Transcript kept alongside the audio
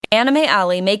Anime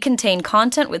Alley may contain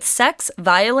content with sex,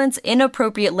 violence,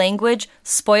 inappropriate language,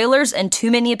 spoilers, and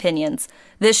too many opinions.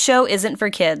 This show isn't for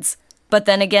kids. But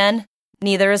then again,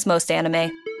 neither is most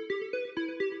anime.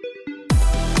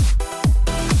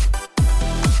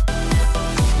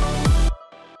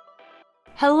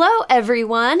 Hello,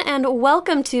 everyone, and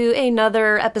welcome to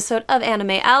another episode of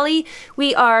Anime Alley.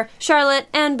 We are Charlotte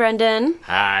and Brendan.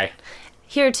 Hi.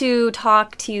 Here to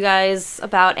talk to you guys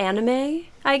about anime,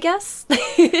 I guess.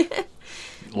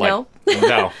 No.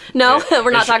 No. No,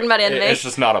 we're not talking about anime. It's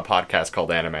just not a podcast called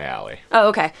Anime Alley. Oh,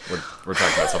 okay. We're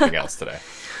talking about something else today.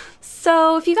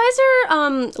 So, if you guys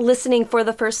are listening for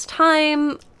the first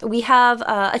time, we have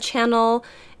a channel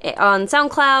on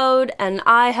SoundCloud, and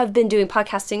I have been doing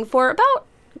podcasting for about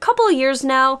a couple of years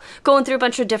now, going through a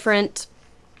bunch of different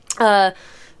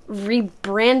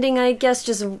rebranding, I guess,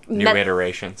 just new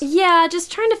iterations. Yeah,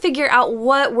 just trying to figure out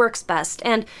what works best.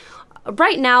 And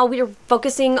right now we are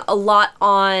focusing a lot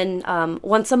on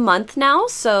once a month now,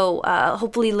 so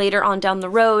hopefully later on down the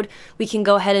road we can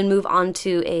go ahead and move on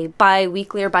to a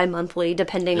bi-weekly or bi-monthly,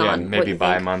 depending on what you maybe think.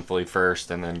 bi-monthly first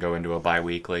and then go into a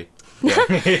bi-weekly.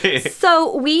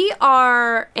 So we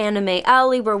are Anime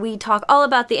Alley, where we talk all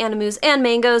about the animus and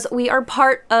mangas. We are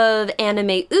part of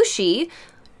Anime Ushi,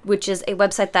 which is a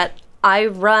website that I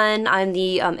run. I'm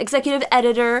the executive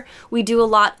editor. We do a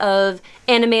lot of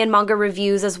anime and manga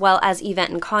reviews as well as event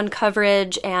and con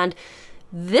coverage. And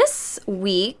this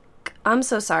week,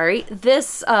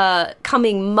 this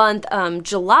coming month,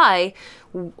 July,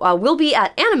 we'll be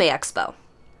at Anime Expo,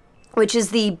 which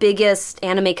is the biggest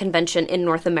anime convention in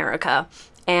North America.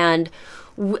 And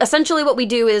essentially what we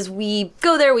do is we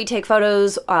go there, we take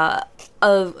photos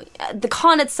of the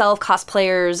con itself,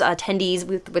 cosplayers, attendees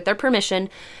with their permission,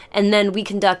 and then we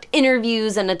conduct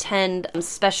interviews and attend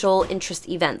special interest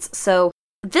events. So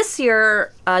this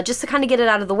year, just to kind of get it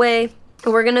out of the way,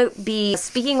 we're going to be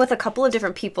speaking with a couple of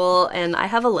different people, and I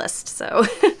have a list, so...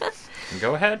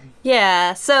 Go ahead.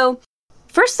 Yeah, so...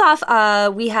 First off,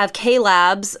 we have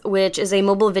K-Labs, which is a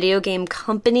mobile video game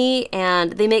company,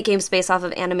 and they make games based off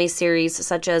of anime series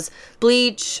such as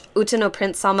Bleach, Uta no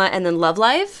Prince Sama, and then Love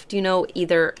Live. Do you know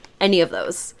any of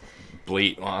those?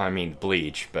 Bleach,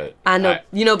 but... I know,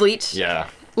 you know Bleach? Yeah.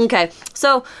 Okay,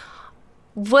 so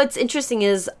what's interesting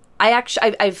is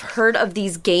I've heard of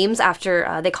these games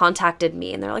after they contacted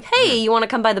me, and they're like, hey, you want to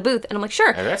come by the booth? And I'm like,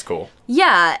 sure. Oh, that's cool.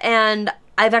 Yeah, and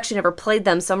I've actually never played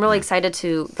them, so I'm really excited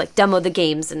to demo the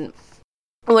games. And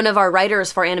one of our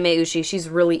writers for Anime Ushi, she's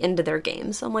really into their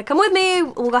games. So I'm like, come with me,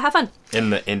 we'll go have fun.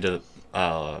 Into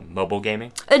mobile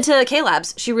gaming? Into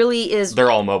K-Labs. She really is. They're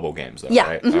all mobile games, though, yeah.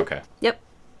 right? Mm-hmm. Okay. Yep.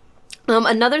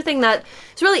 Another thing that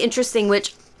is really interesting,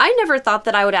 which I never thought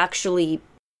that I would actually,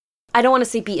 I don't want to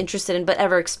say be interested in, but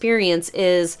ever experience,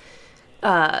 is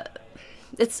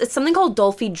it's something called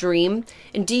Dolphy Dream.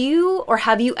 And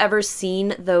have you ever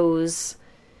seen those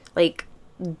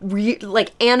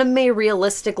anime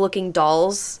realistic looking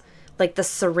dolls, like the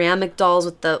ceramic dolls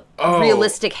with the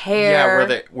realistic hair?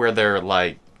 Yeah, where they're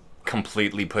like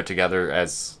completely put together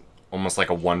as almost like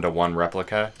a 1-to-1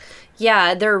 replica.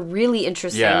 Yeah, they're really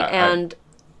interesting, and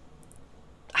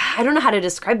I don't know how to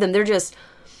describe them. They're just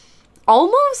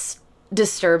almost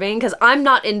disturbing, because I'm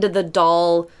not into the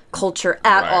doll culture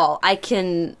at all. I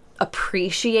can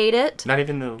appreciate it. Not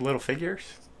even the little figures?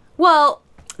 Well,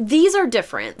 these are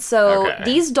different. So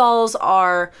these dolls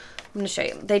are, I'm going to show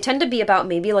you. They tend to be about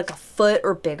maybe like a foot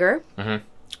or bigger. Mm-hmm.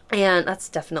 And that's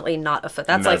definitely not a foot.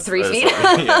 That's like 3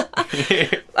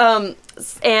 feet.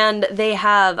 And they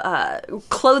have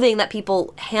clothing that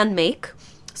people hand make.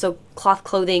 So cloth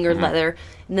clothing or leather.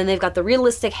 And then they've got the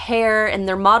realistic hair, and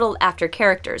they're modeled after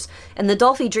characters. And the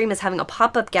Dolphy Dream is having a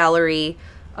pop-up gallery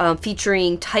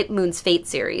featuring Type Moon's Fate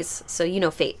series. So you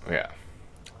know Fate. Yeah.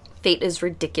 Fate is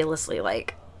ridiculously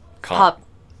What?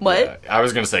 Yeah, I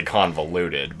was going to say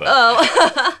convoluted, but... Oh.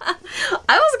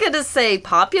 I was going to say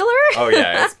popular. Oh,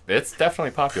 yeah, it's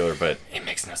definitely popular, but it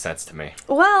makes no sense to me.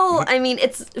 Well, I mean,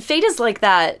 Fate is like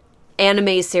that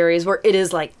anime series where it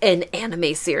is like an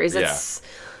anime series. It's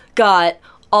got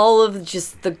all of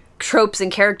just the tropes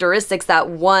and characteristics that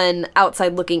one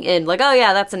outside looking in, like, oh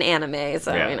yeah, that's an anime,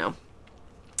 so, you know.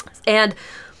 And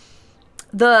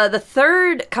the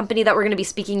third company that we're going to be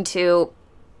speaking to,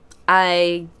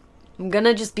 I'm going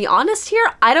to just be honest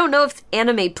here. I don't know if it's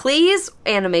Anime Please,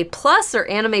 Anime Plus, or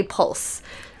Anime Pulse.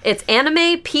 It's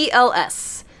Anime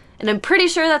PLS. And I'm pretty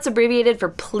sure that's abbreviated for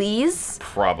please.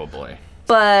 Probably.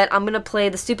 But I'm going to play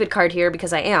the stupid card here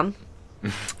because I am.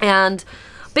 And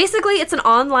Basically, it's an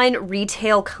online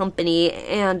retail company,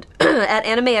 and at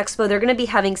Anime Expo, they're going to be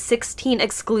having 16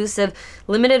 exclusive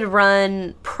limited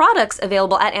run products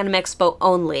available at Anime Expo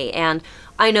only. And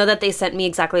I know that they sent me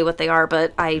exactly what they are,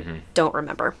 but I don't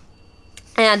remember.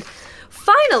 And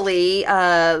finally,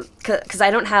 because I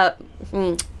don't have,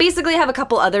 basically I have a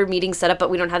couple other meetings set up, but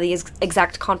we don't have the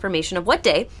exact confirmation of what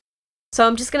day. So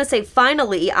I'm just going to say,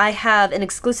 finally, I have an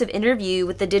exclusive interview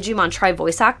with the Digimon Tri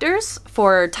voice actors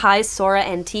for Tai, Sora,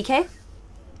 and TK.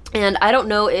 And I don't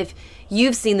know if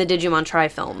you've seen the Digimon Tri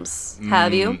films.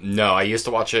 Have you? No, I used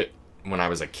to watch it when I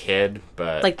was a kid,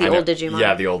 but... Like the old Digimon?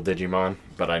 Yeah, the old Digimon,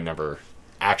 but I never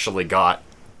actually got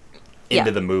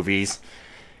into the movies.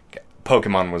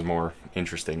 Pokemon was more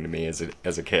interesting to me as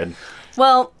a kid.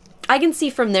 Well, I can see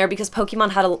from there because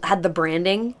Pokemon had the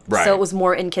branding, so it was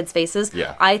more in kids' faces.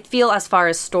 Yeah. I feel as far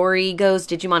as story goes,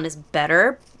 Digimon is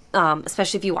better,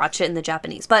 especially if you watch it in the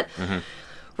Japanese. But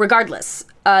regardless,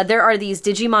 there are these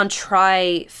Digimon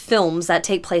Tri films that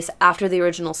take place after the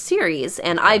original series,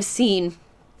 and I've seen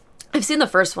the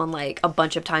first one like a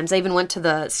bunch of times. I even went to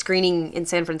the screening in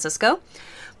San Francisco.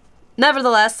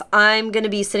 Nevertheless, I'm going to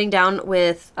be sitting down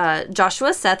with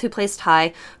Joshua Seth, who plays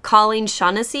Tai, Colleen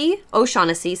O'Shaughnessy,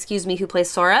 who plays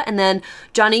Sora, and then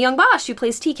Johnny Young Bosch, who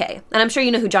plays TK. And I'm sure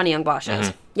you know who Johnny Young Bosch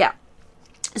is. Yeah.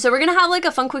 So we're going to have like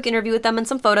a fun, quick interview with them and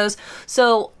some photos.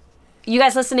 So you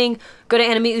guys listening, go to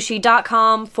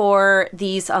animeushi.com for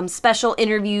these special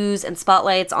interviews and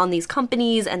spotlights on these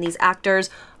companies and these actors.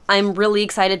 I'm really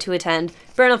excited to attend.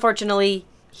 Very unfortunately,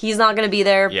 he's not going to be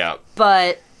there. Yeah.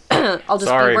 But... I'll just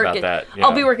Sorry be working. about that. Yeah.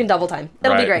 I'll be working double time.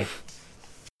 It'll be great.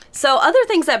 So other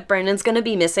things that Brandon's going to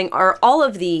be missing are all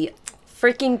of the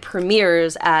freaking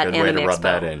premieres at Good Anime way to Expo. rub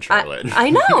that in, Charlotte. I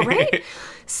know, right?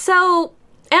 So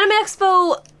Anime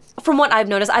Expo, from what I've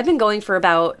noticed, I've been going for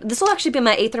this will actually be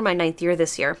my 8th or my 9th year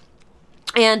this year.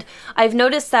 And I've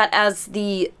noticed that as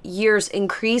the years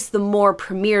increase, the more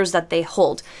premieres that they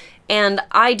hold. And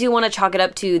I do want to chalk it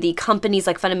up to the companies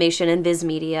like Funimation and Viz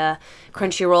Media,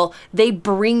 Crunchyroll. They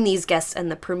bring these guests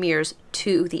and the premieres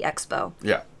to the expo.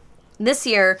 Yeah. This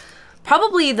year,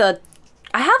 probably I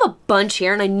have a bunch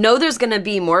here, and I know there's going to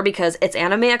be more because it's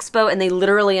Anime Expo, and they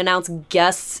literally announce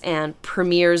guests and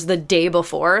premieres the day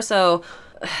before. So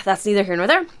that's neither here nor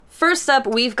there. First up,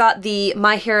 we've got the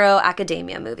My Hero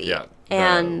Academia movie. Yeah.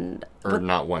 And...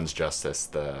 Not One's Justice,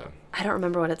 I don't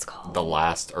remember what it's called. The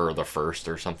last or the first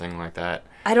or something like that.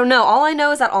 I don't know. All I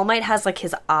know is that All Might has like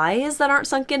his eyes that aren't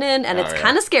sunken in, and it's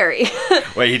kind of scary.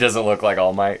 Wait, he doesn't look like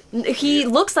All Might? He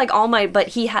looks like All Might,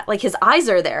 but like his eyes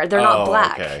are there. They're not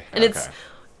black. Okay. And it's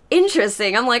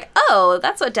interesting. I'm like, oh,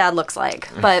 that's what Dad looks like.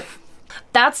 But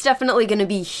that's definitely going to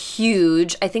be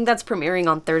huge. I think that's premiering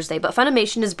on Thursday. But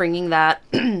Funimation is bringing that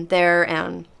there,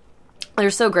 and they're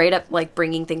so great at like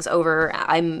bringing things over.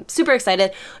 I'm super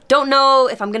excited. Don't know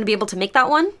if I'm going to be able to make that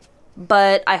one,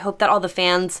 but I hope that all the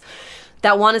fans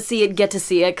that want to see it get to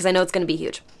see it because I know it's going to be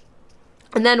huge.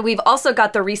 And then we've also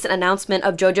got the recent announcement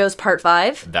of JoJo's Part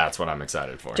 5. That's what I'm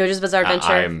excited for. JoJo's Bizarre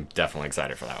Adventure. I'm definitely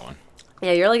excited for that one.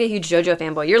 Yeah, you're like a huge JoJo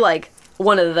fanboy. You're like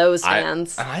one of those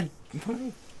fans. I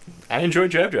enjoy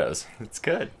JoJo's. It's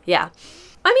good. Yeah.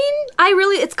 I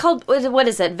mean, it's called, what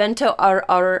is it? Vento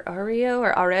Ario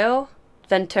or Areo?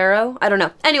 Ventero? I don't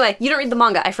know. Anyway, you don't read the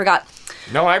manga. I forgot.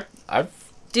 No, I've...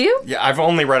 Do you? Yeah, I've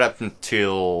only read up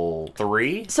until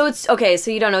 3. So it's, okay,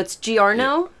 so you don't know. It's Giorno?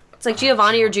 Yeah. It's like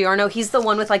Giovanni or Giorno. He's the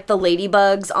one with like the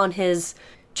ladybugs on his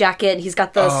jacket. He's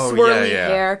got the swirly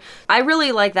hair. I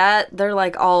really like that. They're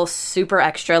like all super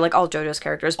extra, like all JoJo's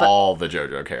characters. But all the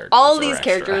JoJo characters. All these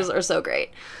characters are so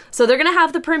great. So they're going to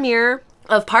have the premiere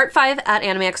of Part 5 at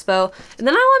Anime Expo. And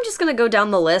then I'm just going to go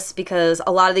down the list because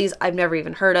a lot of these I've never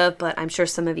even heard of, but I'm sure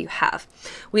some of you have.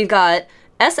 We've got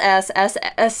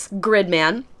SSSS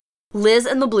Gridman, Liz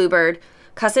and the Bluebird,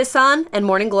 Kase-san and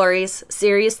Morning Glories,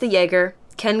 Sirius the Jaeger,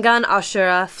 Kengan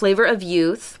Ashura, Flavor of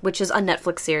Youth, which is a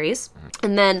Netflix series.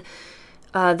 And then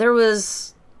there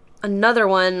was another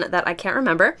one that I can't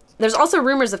remember. There's also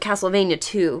rumors of Castlevania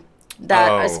 2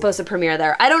 that is supposed to premiere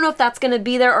there. I don't know if that's going to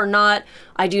be there or not.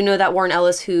 I do know that Warren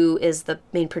Ellis, who is the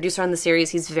main producer on the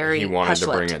series, he's very He wanted to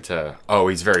bring it to... Oh,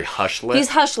 he's very hush-lipped? He's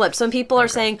hush-lipped. Some people are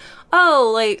saying,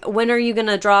 like, when are you going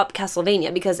to drop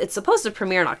Castlevania? Because it's supposed to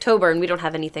premiere in October, and we don't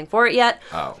have anything for it yet.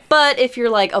 Oh. But if you're,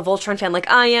 like, a Voltron fan like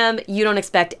I am, you don't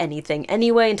expect anything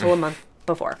anyway until a month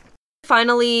before.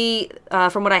 Finally,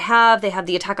 from what I have, they have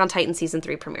the Attack on Titan Season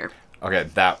 3 premiere. Okay,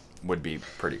 that would be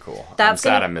pretty cool. I'm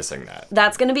sad I'm missing that.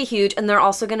 That's going to be huge, and they're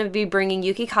also going to be bringing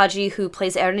Yuki Kaji, who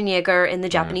plays Eren Yeager in the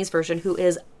Japanese version, who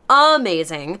is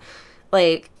amazing.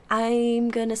 Like, I'm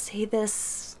going to say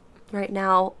this right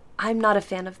now. I'm not a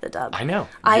fan of the dub. I know.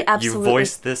 I You absolutely...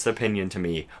 voiced this opinion to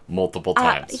me multiple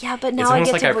times. Yeah, but now it's I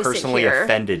almost get like to I voice it personally here.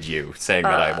 offended you saying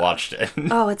that I watched it.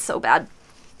 Oh, it's so bad.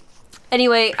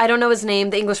 Anyway, I don't know his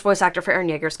name. The English voice actor for Eren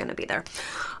Yeager is going to be there.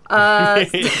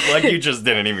 Like you just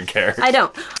didn't even care. I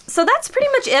don't. So that's pretty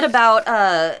much it about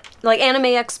Anime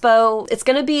Expo. It's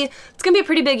gonna be a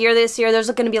pretty big year this year. There's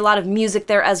gonna be a lot of music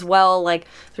there as well. Like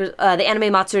the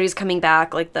Anime Matsuri is coming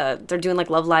back. Like they're doing like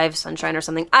Love Live Sunshine or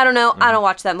something. I don't know. I don't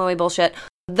watch that moe bullshit.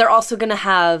 They're also gonna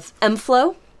have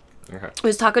M-Flow. Okay.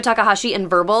 Who's Taku Takahashi and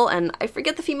Verbal, and I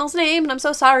forget the female's name, and I'm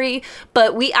so sorry.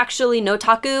 But we actually know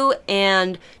Taku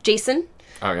and Jason.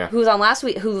 Oh yeah. Who was on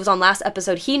last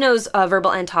episode. He knows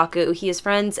Verbal and Taku. He is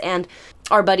friends and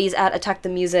are buddies at Attack the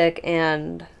Music,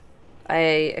 and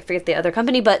I forget the other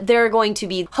company, but they're going to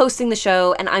be hosting the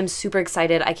show, and I'm super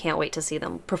excited. I can't wait to see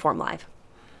them perform live.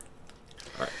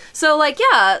 All right.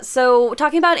 So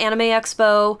talking about Anime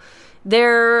Expo,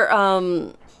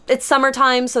 it's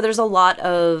summertime, so there's a lot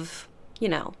of,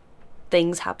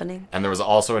 things happening. And there was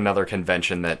also another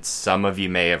convention that some of you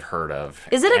may have heard of.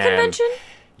 Is it a convention?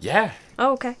 Yeah.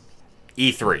 Oh, okay.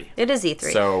 E3. It is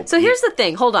E3. So here's the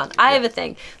thing. Hold on. I have a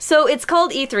thing. So it's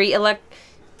called E3,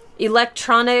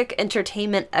 Electronic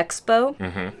Entertainment Expo.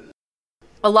 Mm-hmm.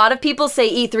 A lot of people say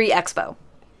E3 Expo.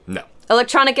 No.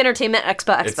 Electronic Entertainment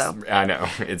Expo. I know.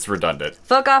 It's redundant.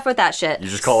 Fuck off with that shit. You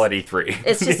just call it E3.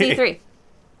 It's just E3.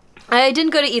 I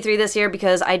didn't go to E3 this year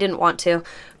because I didn't want to.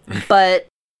 But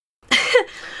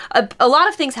a lot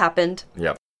of things happened.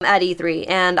 Yep. At E3,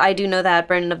 and I do know that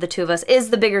Brendan of the two of us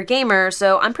is the bigger gamer,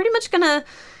 so I'm pretty much gonna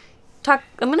hand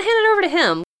it over to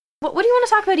him. What do you want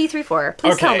to talk about E3 for?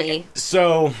 Please tell me.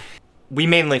 So we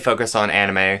mainly focus on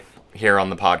anime here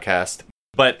on the podcast,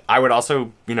 but I would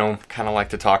also, kind of like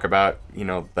to talk about,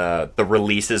 the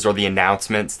releases or the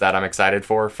announcements that I'm excited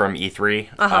for from E3.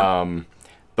 Uh-huh.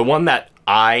 The one that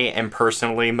I am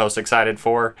personally most excited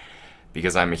for,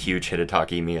 because I'm a huge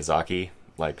Hidetaka Miyazaki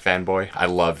fanboy. I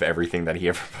love everything that he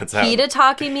ever puts out.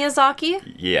 Hidetaka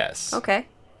Miyazaki? Yes. Okay.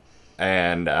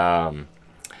 And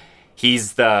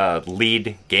he's the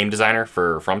lead game designer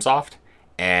for FromSoft,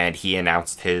 and he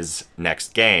announced his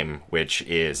next game, which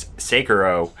is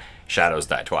Sekiro: Shadows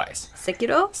Die Twice.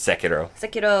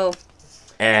 Sekiro.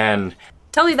 And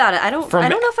tell me about it. I don't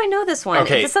know if I know this one.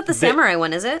 Okay, It's not the samurai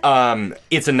one, is it?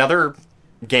 It's another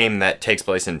game that takes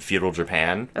place in feudal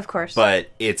Japan. Of course. But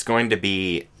it's going to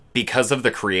be, because of the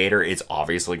creator, it's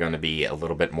obviously going to be a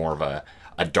little bit more of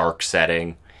a dark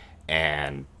setting,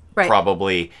 and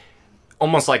probably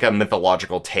almost like a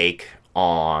mythological take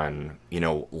on,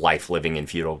 life living in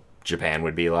feudal Japan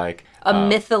would be like.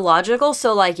 Mythological?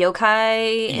 So like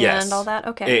yokai and all that?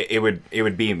 Okay. It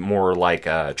would be more like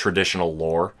a traditional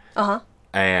lore. Uh-huh.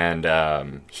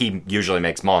 And he usually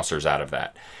makes monsters out of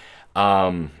that.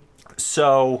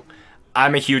 So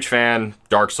I'm a huge fan.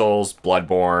 Dark Souls,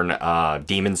 Bloodborne,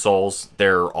 Demon Souls,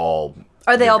 they're all...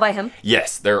 Are they all by him?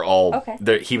 Yes, they're all...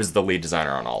 Okay. He was the lead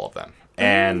designer on all of them.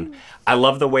 And I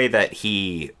love the way that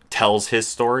he tells his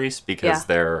stories, because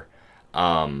they're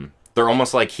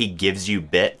almost like he gives you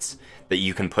bits that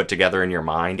you can put together in your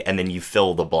mind, and then you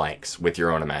fill the blanks with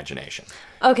your own imagination.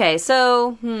 Okay,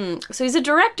 so he's a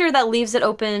director that leaves it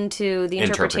open to the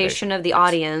interpretation of the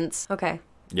audience. Okay.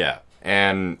 Yeah,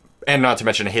 and not to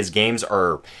mention his games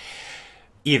are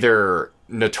either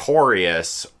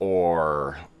notorious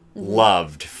or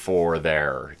loved for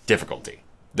their difficulty.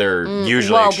 They're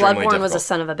usually extremely difficult. Bloodborne was a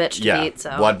son of a bitch to beat, so...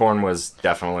 Bloodborne was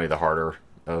definitely the harder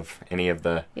of any of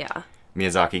the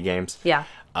Miyazaki games. Yeah.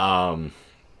 I'm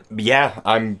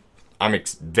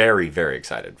very, very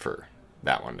excited for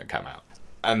that one to come out.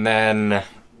 And then,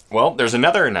 well, there's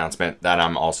another announcement that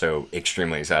I'm also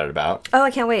extremely excited about. Oh,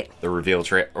 I can't wait. The reveal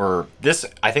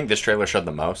I think this trailer showed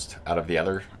the most out of the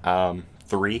other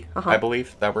three, I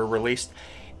believe, that were released.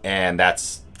 And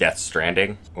that's Death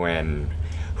Stranding,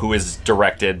 who is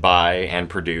directed by and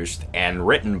produced and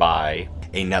written by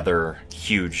another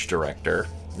huge director,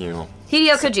 Hideo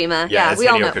Kojima. Yeah, we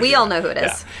all know who it is.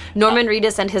 Yeah. Norman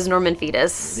Reedus and his Norman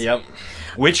Fetus. Yep.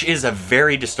 Which is a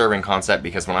very disturbing concept,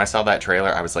 because when I saw that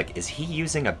trailer, I was like, is he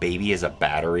using a baby as a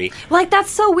battery? That's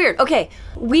so weird. Okay,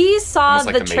 we saw Almost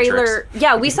like the trailer. Matrix.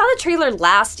 Yeah, we saw the trailer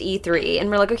last E3,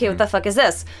 and we're like, okay, what the fuck is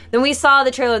this? Then we saw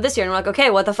the trailer this year, and we're like, okay,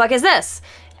 what the fuck is this?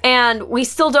 And we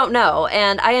still don't know.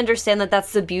 And I understand that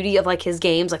that's the beauty of his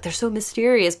games. They're so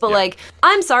mysterious. But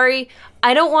I'm sorry,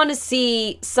 I don't want to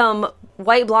see some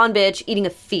white blonde bitch eating a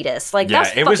fetus.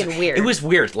 That's fucking weird. It was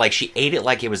weird. She ate it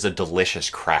like it was a delicious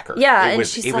cracker. Yeah, it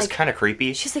was kind of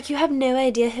creepy. She's like, you have no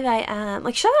idea who I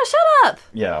am. Shut up.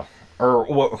 Yeah. Or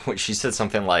what she said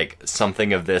something like,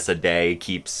 something of this a day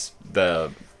keeps the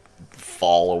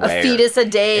fall away. A fetus a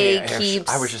day And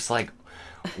keeps... I was just like,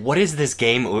 what is this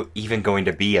game even going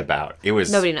to be about? It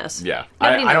was... Nobody knows. Yeah.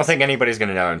 Nobody I don't knows. think anybody's going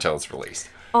to know until it's released.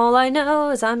 All I know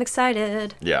is I'm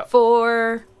excited Yeah.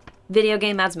 for video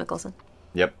game Mads Mikkelsen.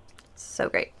 Yep. So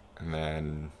great. And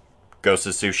then Ghost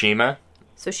of Tsushima.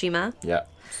 Tsushima. Yeah.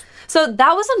 So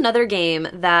that was another game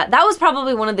that was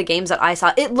probably one of the games that I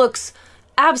saw. It looks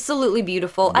absolutely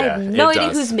beautiful. I Yeah, have no it idea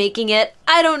does. who's making it.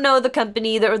 I don't know the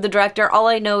company or the director. All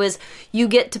I know is you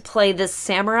get to play this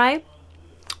samurai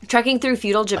trekking through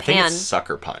feudal I think Japan. it's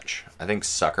Sucker Punch. I think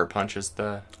Sucker Punch is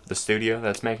the studio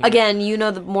that's making it. Again, you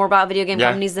know more about video game Yeah.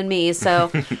 companies than me,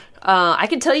 so I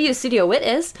can tell you who Studio Wit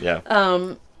is. Yeah.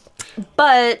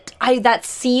 But that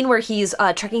scene where he's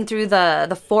trekking through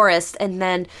the forest and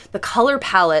then the color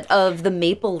palette of the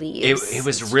maple leaves. It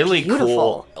was really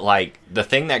beautiful. cool. Like, the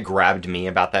thing that grabbed me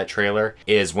about that trailer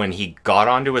is when he got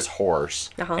onto his horse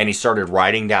and he started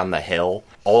riding down the hill,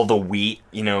 all the wheat,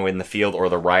 in the field, or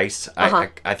the rice.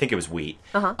 I think it was wheat.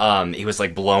 He was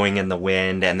like blowing in the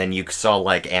wind, and then you saw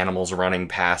like animals running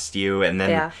past you, and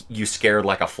then you scared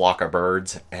like a flock of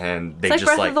birds, and they It's like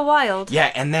just Breath of the Wild.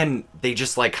 Yeah, and then they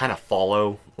just like kind of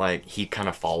follow, like he kind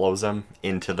of follows them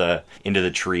into the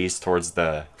trees towards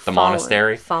the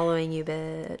monastery. Following you,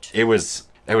 bitch. It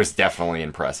was definitely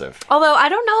impressive. Although I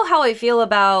don't know how I feel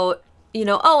about,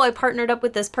 I partnered up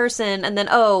with this person and then,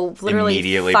 literally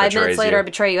Immediately 5 betrays minutes later you. I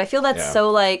betray you. I feel that's Yeah. so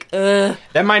like, ugh.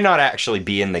 That might not actually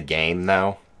be in the game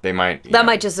though. They might That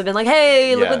might just have been like,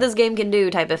 hey, look Yeah. what this game can do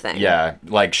type of thing. yeah,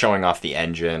 like showing off the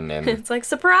engine and It's like,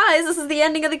 surprise, this is the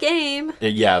ending of the game.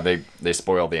 yeah, they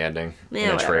spoiled the ending in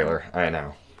the whatever. trailer. I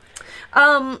know.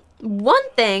 One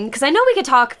thing, because I know we could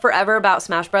talk forever about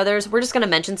Smash Brothers. We're just going to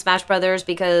mention Smash Brothers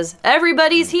because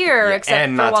everybody's here except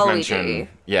and for not to Waluigi. mention,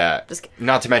 yeah, Just kidding.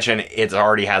 not to mention it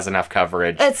already has enough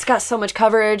coverage. It's got so much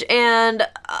coverage, and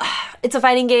it's a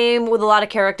fighting game with a lot of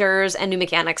characters and new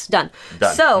mechanics. Done.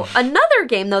 So, another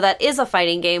game, though, that is a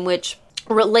fighting game, which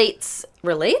relates?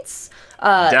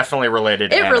 Definitely related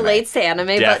to It anime. relates to anime,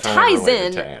 but Definitely ties related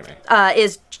in, to anime.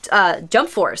 is Jump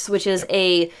Force, which is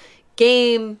a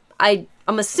game,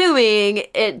 I'm assuming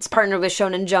it's partnered with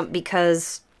Shonen Jump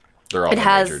because They're all it the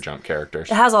has- major jump characters.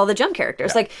 it has all the Jump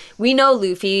characters. Yeah. Like, we know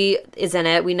Luffy is in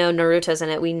it, we know Naruto's in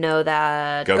it, we know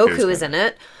that Goku's Goku is in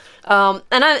it. And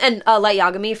Light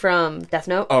Yagami from Death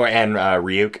Note. Oh, and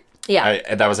Ryuk.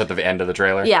 Yeah. That was at the end of the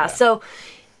trailer. Yeah, so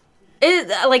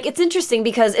it's interesting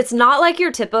because it's not like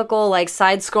your typical like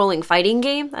side-scrolling fighting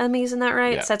game. Am I using that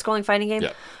right? Yeah. Side-scrolling fighting game.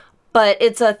 Yeah. But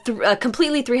it's a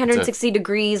completely 360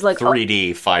 degrees like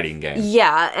 3D fighting game.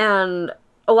 yeah, and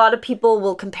a lot of people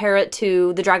will compare it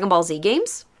to the Dragon Ball Z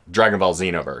games. Dragon Ball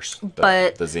Xenoverse.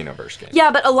 But- the Xenoverse game. Yeah,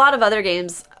 but a lot of other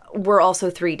games were also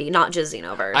 3D, not just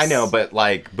Xenoverse. I know, but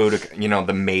like Budokai,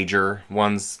 the major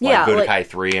ones, like Yeah, Budokai like-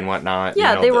 3 and whatnot.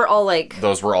 Yeah, they were all like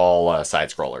Those were all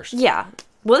side scrollers. yeah.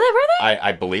 Were they?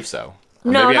 I believe so.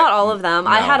 Or No, maybe not all of them.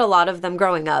 I no. had a lot of them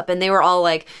growing up, and they were all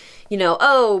like,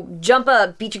 jump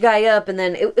up, beat your guy up, and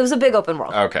then it was a big open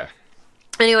world. Okay.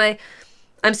 Anyway,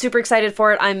 I'm super excited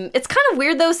for it. It's kind of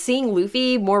weird though seeing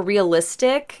Luffy more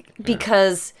realistic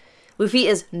because Luffy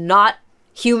is not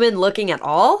human looking at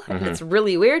all. And it's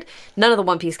really weird. None of the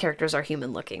One Piece characters are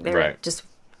human looking. They're Right. just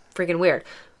freaking weird.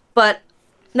 But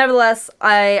nevertheless,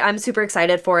 I'm super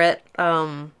excited for it.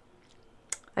 I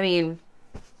mean,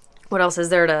 what else is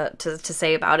there to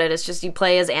say about it? It's just you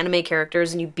play as anime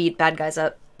characters and you beat bad guys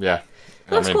up. Yeah.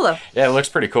 It looks cool, though. Yeah, it looks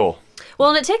pretty cool. Well,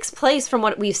 and it takes place from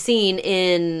what we've seen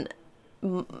in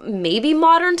maybe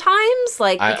modern times,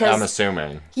 like because I'm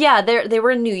assuming. yeah, they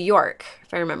were in New York,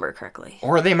 if I remember correctly.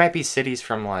 Or they might be cities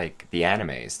from like the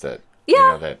animes that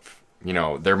Yeah.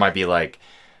 There might be like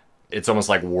it's almost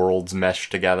like worlds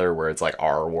meshed together where it's like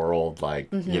our world, like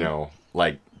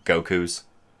like Goku's.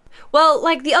 Well,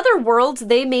 like the other worlds,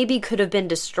 they maybe could have been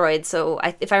destroyed. So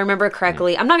if I remember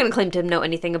correctly, I'm not going to claim to know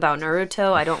anything about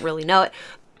Naruto. I don't really know it,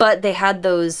 but they had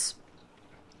those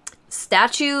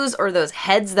statues or those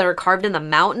heads that are carved in the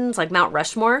mountains, like Mount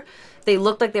Rushmore. They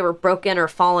looked like they were broken or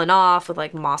fallen off with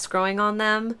like moss growing on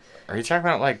them. Are you talking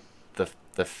about like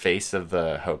the face of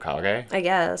the Hokage I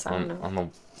guess I don't know.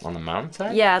 on the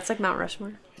mountainside? Yeah, it's like Mount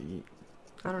Rushmore.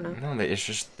 I don't know. No,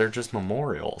 they're just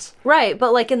memorials. Right,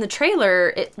 but like in the trailer,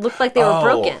 it looked like they were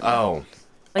broken. Oh.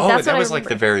 Like, that's that what I was like remember.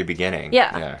 the very beginning.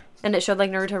 Yeah. Yeah. And it showed like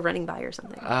Naruto running by or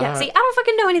something. Yeah, Uh, see, I don't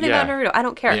fucking know anything yeah. about Naruto. I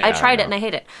don't care. Yeah, I tried I it and know. I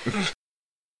hate it.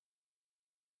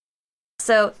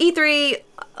 So, E3,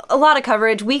 a lot of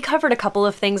coverage. We covered a couple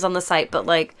of things on the site, but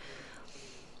like,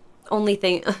 only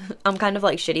thing, I'm kind of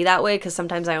like shitty that way because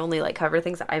sometimes I only like cover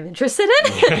things that I'm interested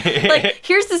in. Like,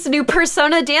 here's this new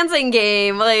Persona dancing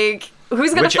game. Like,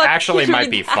 who's gonna Which fucking actually might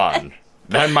read be that? fun.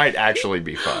 That might actually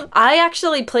be fun. I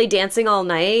actually played Dancing All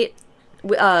Night,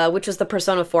 which was the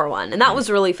Persona 4 one, and that was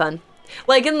really fun.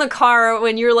 Like, in the car,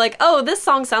 when you're like, oh, this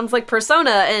song sounds like Persona,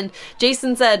 and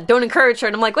Jason said, don't encourage her,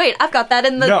 and I'm like, wait, I've got that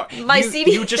in my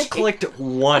CD. You just clicked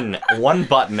one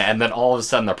button, and then all of a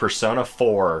sudden the Persona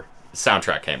 4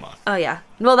 soundtrack came on. Oh, yeah.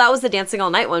 Well, that was the Dancing All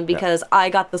Night one, because I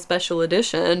got the special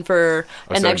edition for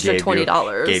an extra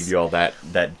 $20. Gave you all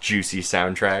that juicy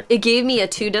soundtrack? It gave me a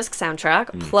 2-disc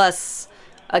soundtrack, plus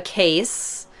a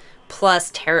case,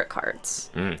 plus tarot cards,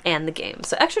 and the game.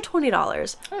 So extra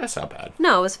 $20. That's not bad.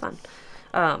 No, it was fun.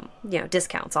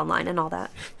 Discounts online and all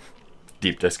that.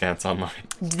 Deep discounts online.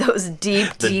 Those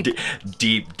deep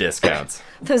discounts.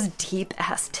 Those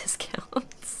deep-ass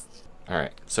discounts. All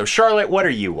right. So, Charlotte, what are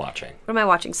you watching? What am I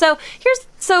watching? So,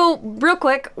 real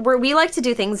quick, we like to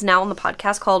do things now on the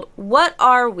podcast called What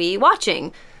Are We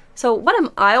Watching? So, what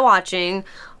am I watching?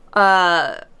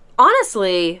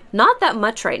 Honestly, not that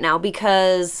much right now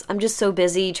because I'm just so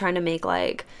busy trying to make,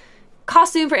 like,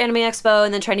 costume for Anime Expo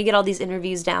and then trying to get all these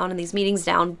interviews down and these meetings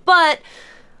down. But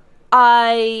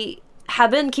I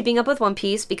have been keeping up with One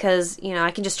Piece because,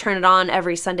 I can just turn it on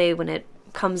every Sunday when it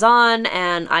comes on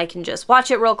and I can just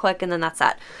watch it real quick and then that's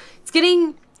that. It's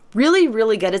getting really,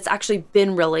 really good. It's actually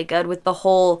been really good with the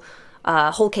whole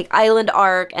Whole Cake Island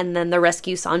arc and then the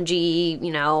rescue Sanji,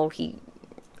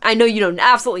 I know you know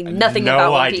absolutely nothing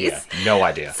about One Piece. No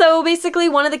idea. So basically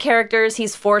one of the characters,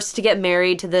 he's forced to get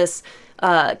married to this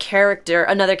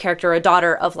another character, a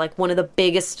daughter of like one of the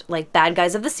biggest like bad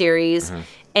guys of the series.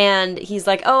 And he's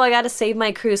like, oh, I gotta save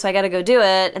my crew, so I gotta go do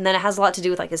it. And then it has a lot to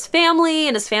do with like his family,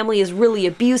 and his family is really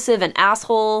abusive and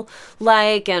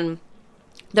asshole-like, and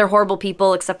they're horrible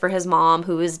people except for his mom,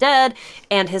 who is dead,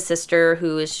 and his sister,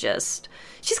 who is she's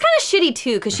kind of shitty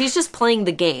too, because she's just playing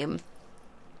the game.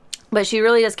 But she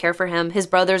really does care for him. His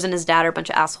brothers and his dad are a bunch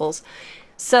of assholes.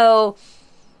 So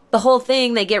the whole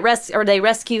thing, they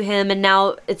rescue him, and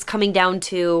now it's coming down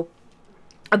to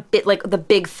a bit like the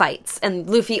big fights. And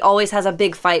Luffy always has a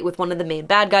big fight with one of the main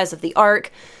bad guys of the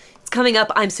arc. It's coming up.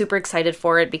 I'm super excited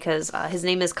for it because his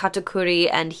name is Katakuri,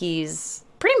 and he's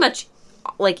pretty much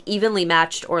like evenly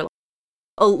matched or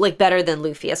like better than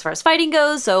Luffy as far as fighting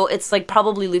goes. So it's like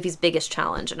probably Luffy's biggest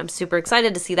challenge, and I'm super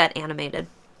excited to see that animated.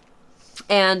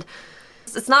 And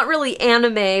it's not really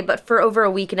anime, but for over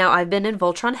a week now, I've been in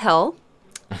Voltron Hell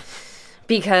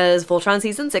because Voltron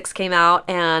Season 6 came out,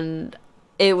 and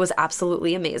it was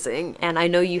absolutely amazing. And I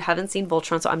know you haven't seen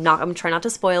Voltron, so I'm trying not to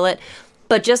spoil it.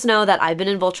 But just know that I've been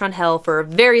in Voltron Hell for a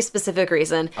very specific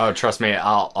reason. Oh, trust me,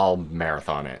 I'll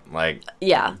marathon it. Like,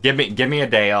 yeah, give me a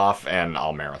day off, and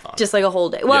I'll marathon. Just like a whole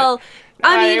day. Well, yeah.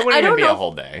 I mean, it wouldn't I don't even be know. A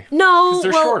whole day. No, because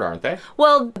they're short, aren't they?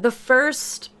 Well, the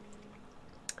first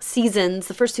two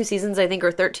seasons, I think,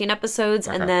 are 13 episodes,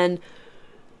 Okay. and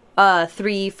then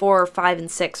 3, 4, 5,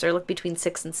 and 6 are like between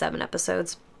 6 and 7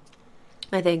 episodes.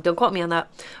 I think. Don't quote me on that.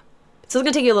 So it's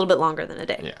gonna take you a little bit longer than a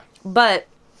day. Yeah. But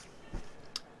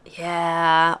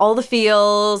yeah, all the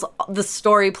feels, the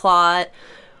story plot.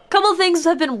 A couple of things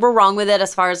were wrong with it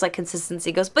as far as like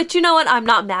consistency goes. But you know what? I'm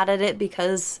not mad at it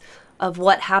because of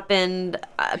what happened.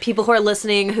 People who are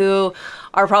listening who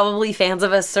are probably fans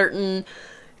of a certain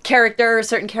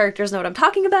characters know what I'm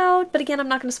talking about. But again, I'm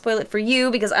not going to spoil it for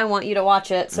you because I want you to watch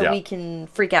it so we can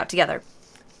freak out together.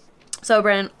 So,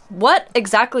 Brennan, what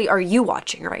exactly are you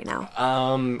watching right now?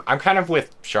 I'm kind of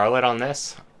with Charlotte on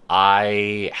this.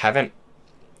 I haven't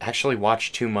actually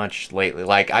watched too much lately.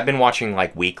 Like, I've been watching,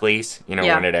 like, weeklies, when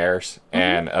it airs,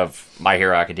 and of My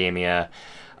Hero Academia,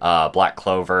 Black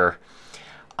Clover.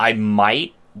 I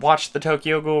might watch the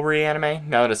Tokyo Ghoul reanime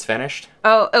now that it's finished.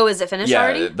 Oh, is it finished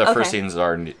already? Yeah, the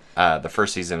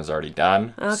first season is already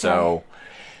done. Okay. So,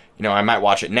 I might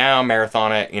watch it now,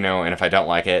 marathon it, and if I don't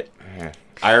like it,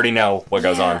 I already know what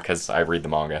goes on because I read the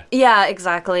manga. Yeah,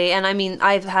 exactly. And I mean,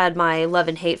 I've had my love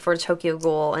and hate for Tokyo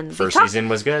Ghoul. And first season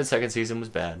was good, second season was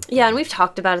bad. Yeah, and we've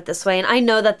talked about it this way. And I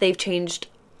know that they've changed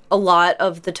a lot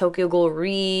of the Tokyo Ghoul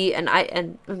and I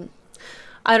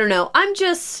don't know. I'm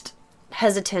just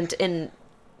hesitant in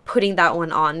putting that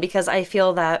one on because I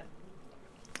feel that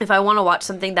if I want to watch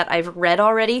something that I've read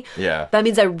already, that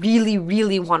means I really,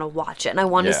 really want to watch it. And I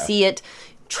want to see it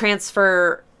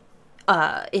transfer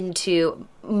into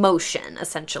motion,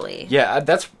 essentially. Yeah,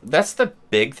 that's the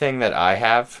big thing that I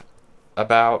have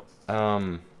about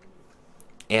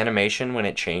animation when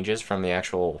it changes from the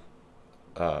actual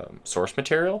source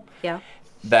material. Yeah.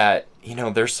 That,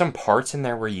 there's some parts in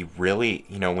there where you really,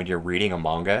 when you're reading a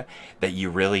manga, that you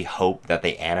really hope that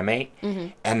they animate. Mm-hmm.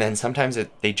 And then sometimes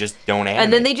they just don't animate.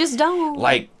 And then they just don't.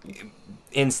 Like,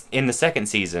 in the second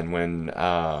season, when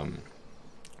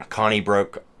Kaneki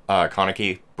broke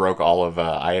broke all of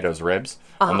Ayado's ribs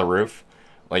on the roof.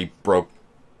 Like, he broke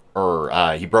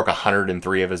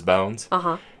 103 of his bones.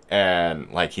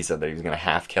 And, like, he said that he was going to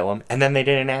half kill him. And then they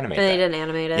didn't animate it. And they didn't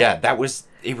animate it. Yeah,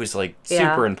 it was, like,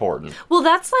 super important. Well,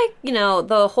 that's like, you know,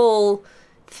 the whole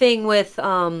thing with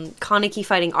Kaneki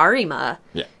fighting Arima.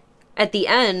 Yeah. At the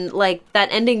end, like, that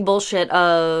ending bullshit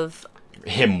of...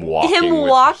 Him walking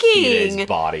with his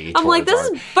body. I'm like,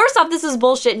 first off, this is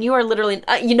bullshit, and you are literally...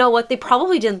 you know what? They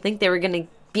probably didn't think they were going to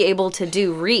be able to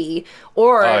do Ri,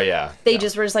 or they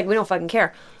just were just like, we don't fucking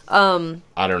care.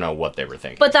 I don't know what they were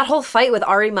thinking. But that whole fight with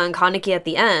Arima and Kaneki at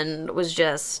the end was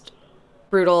just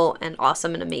brutal and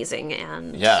awesome and amazing,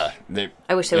 and yeah,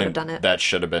 I wish they would have done it. That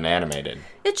should have been animated.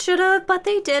 It should have, but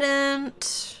they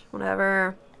didn't.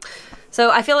 Whatever. So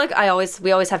I feel like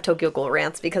we always have Tokyo Ghoul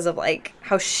rants because of like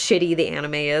how shitty the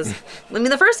anime is. I mean,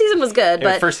 the first season was good,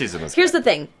 but the first season was here's good. the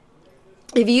thing: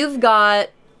 if you've got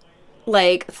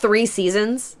like 3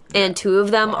 seasons and 2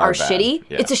 of them are bad. shitty,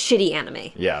 Yeah. it's a shitty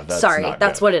anime. Yeah, that's sorry, not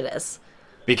that's good. what it is.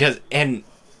 And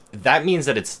that means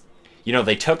that it's, you know,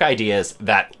 they took ideas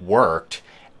that worked,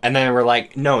 and then they were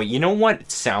like, no, you know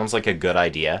what sounds like a good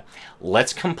idea?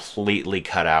 Let's completely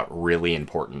cut out really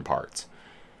important parts.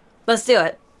 Let's do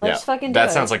it. Let's fucking do it.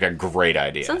 That sounds like a great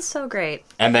idea. Sounds so great.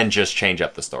 And then just change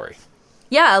up the story.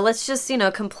 Yeah, let's just, you know,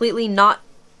 completely not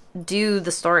do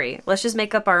the story. Let's just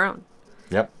make up our own.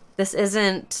 Yep. This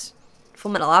isn't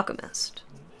Full Metal Alchemist.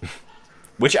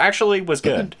 Which actually was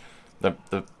good. the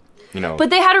you know. But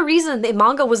they had a reason. The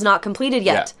manga was not completed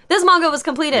yet. Yeah. This manga was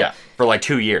completed. Yeah, for like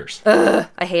 2 years.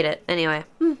 I hate it. Anyway.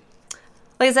 Like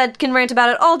I said, can rant about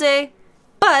it all day,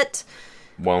 but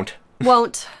Won't.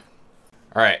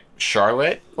 All right,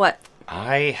 Charlotte. What?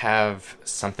 I have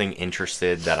something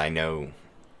interested that I know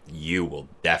you will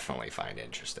definitely find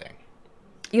interesting.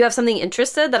 You have something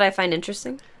interested that I find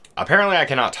interesting? Apparently, I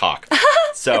cannot talk.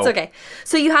 So It's okay.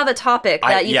 So you have a topic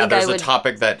that you think I there's would... a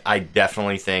topic that I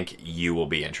definitely think you will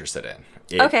be interested in.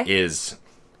 It Okay. is...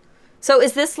 So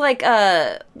is this like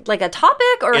a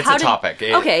topic, or It's a topic.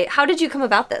 Okay, how did you come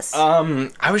about this?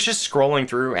 I was just scrolling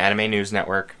through Anime News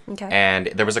Network, Okay. and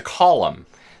there was a column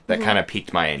that kind of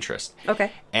piqued my interest.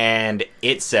 Okay. And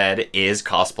it said, is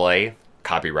cosplay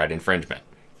copyright infringement?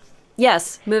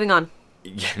 Yes, moving on.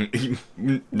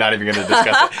 Not even going to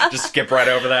discuss it. Just skip right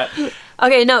over that.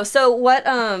 Okay, no. So what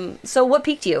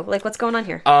piqued you? Like, what's going on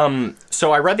here?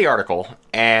 So I read the article,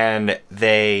 and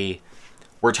they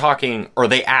were talking, or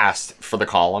they asked for the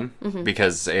column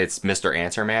because it's Mr.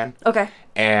 Answer Man. Okay.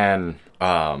 And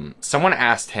someone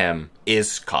asked him,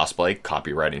 is cosplay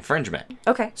copyright infringement?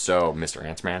 Okay. So Mr.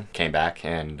 Answer Man came back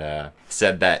and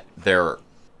said that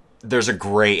there's a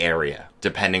gray area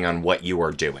depending on what you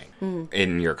are doing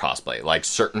in your cosplay. Like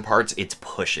certain parts, it's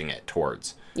pushing it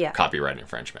towards copyright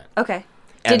infringement. Okay.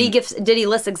 And- Did he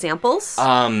list examples?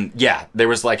 Yeah, there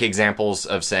was like examples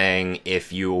of saying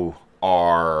if you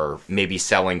are maybe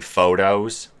selling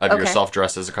photos of Okay. yourself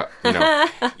dressed as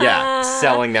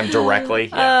selling them directly.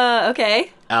 Yeah.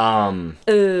 Okay. Ooh,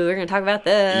 we're gonna talk about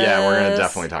this. Yeah, we're gonna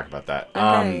definitely talk about that.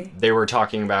 Okay. They were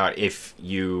talking about if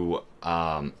you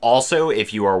also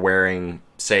if you are wearing,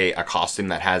 say, a costume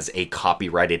that has a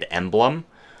copyrighted emblem,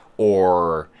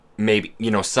 or maybe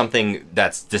something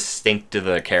that's distinct to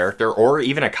the character, or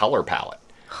even a color palette.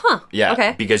 Huh. Yeah.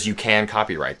 Okay. Because you can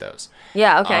copyright those.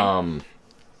 Yeah. Okay.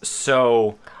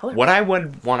 So what I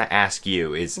would want to ask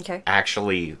you is Okay.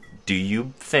 actually, do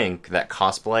you think that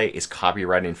cosplay is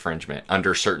copyright infringement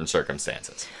under certain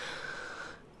circumstances?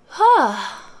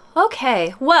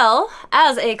 Okay. Well,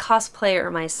 as a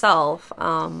cosplayer myself,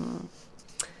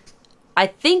 I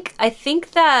think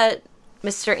that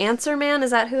Mr. Answer Man, is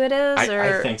that who it is?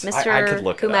 I think so. Mr. I could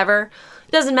look it up. whomever.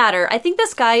 Doesn't matter. I think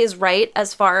this guy is right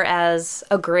as far as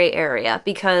a gray area,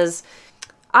 because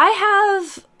I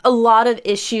have a lot of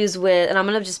issues with, and I'm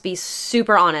going to just be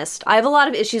super honest, I have a lot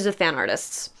of issues with fan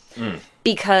artists.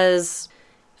 Because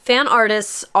fan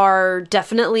artists are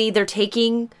definitely, they're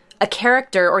taking a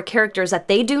character or characters that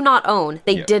they do not own.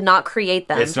 They did not create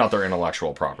them. It's not their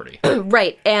intellectual property.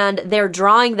 Right. And they're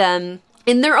drawing them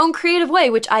in their own creative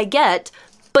way, which I get,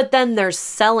 but then they're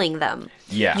selling them.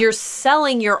 Yeah. You're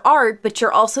selling your art, but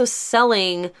you're also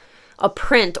selling a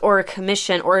print or a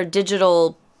commission or a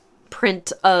digital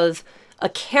print of a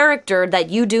character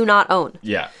that you do not own.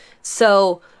 Yeah.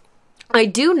 So I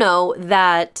do know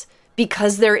that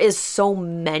because there are so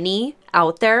many,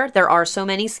 of,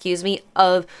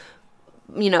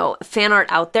 fan art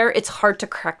out there, it's hard to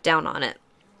crack down on it.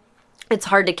 It's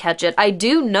hard to catch it. I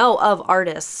do know of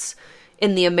artists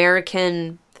in the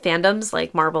American fandoms,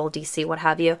 like Marvel, DC, what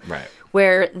have you, Right.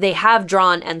 where they have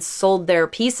drawn and sold their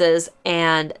pieces,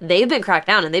 and they've been cracked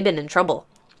down and they've been in trouble.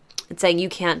 and saying, you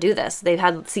can't do this. They've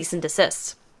had cease and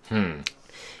desists.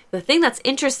 The thing that's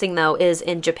interesting, though, is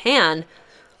in Japan,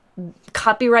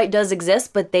 copyright does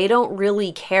exist, but they don't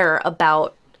really care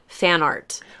about fan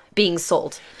art being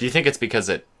sold. Do you think it's because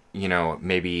it,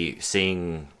 maybe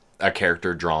seeing a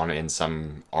character drawn in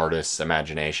some artist's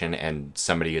imagination and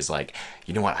somebody is like,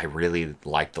 you know what, I really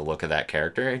like the look of that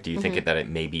character? Do you think that it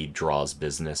maybe draws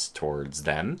business towards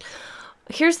them?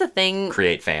 Here's the thing.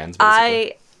 Create fans,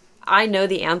 basically? I know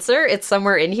the answer. It's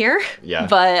somewhere in here. Yeah.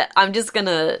 But I'm just going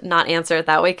to not answer it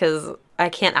that way because I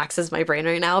can't access my brain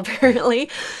right now, apparently.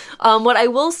 What I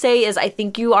will say is I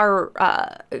think you are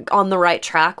on the right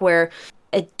track where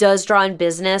it does draw in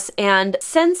business. And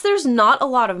since there's not a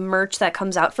lot of merch that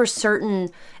comes out for certain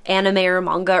anime or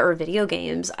manga or video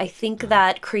games, I think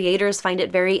that creators find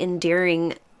it very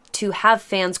endearing to have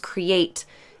fans create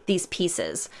these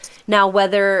pieces. Now,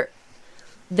 whether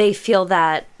they feel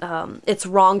that it's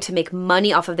wrong to make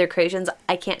money off of their creations,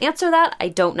 I can't answer that. I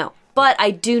don't know. But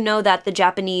I do know that the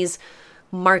Japanese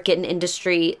market and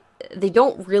industry, they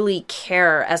don't really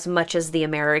care as much as the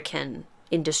American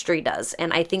industry does.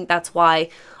 And I think that's why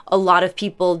a lot of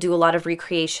people do a lot of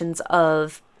recreations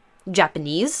of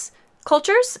Japanese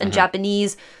cultures and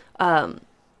Japanese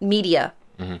media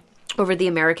over the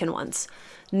American ones.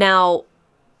 Now,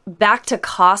 back to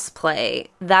cosplay,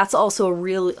 that's also a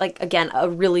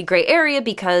really great area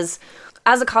because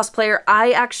as a cosplayer,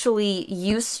 I actually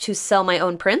used to sell my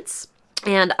own prints,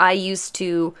 and I used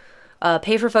to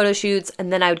pay for photo shoots,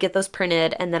 and then I would get those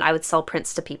printed, and then I would sell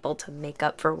prints to people to make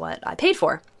up for what I paid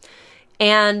for.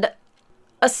 And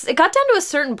it got down to a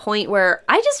certain point where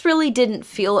I just really didn't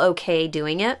feel okay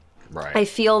doing it. Right. I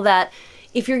feel that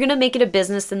if you're going to make it a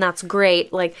business, then that's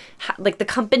great. Like the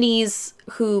companies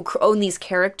who own these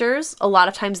characters, a lot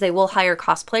of times they will hire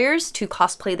cosplayers to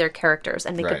cosplay their characters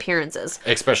and make appearances.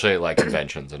 Especially at, like,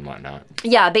 conventions and whatnot.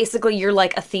 Yeah, basically you're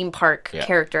like a theme park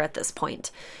character at this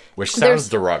point. Which sounds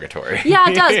derogatory. Yeah,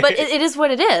 it does, but it is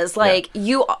what it is. Like,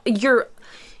 you're...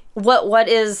 What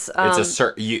is... it's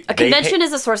a convention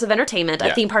is a source of entertainment.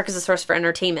 A theme park is a source for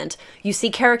entertainment. You see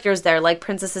characters there, like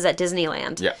princesses at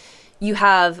Disneyland. Yeah. You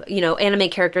have, anime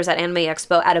characters at Anime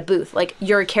Expo at a booth. Like,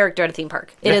 you're a character at a theme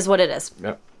park. It is what it is.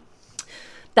 Yep.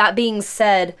 That being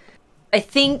said, I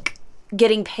think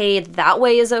getting paid that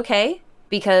way is okay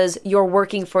because you're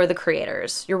working for the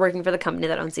creators. You're working for the company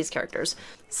that owns these characters.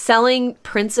 Selling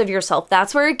prints of yourself,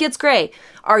 that's where it gets gray.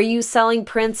 Are you selling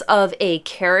prints of a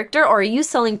character, or are you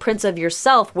selling prints of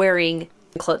yourself wearing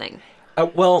clothing?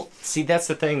 Well, see, that's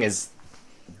the thing is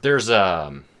there's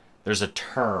a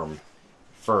term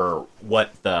for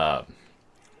what the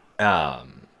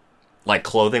like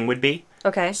clothing would be.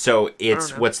 Okay. So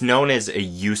it's what's known as a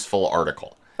useful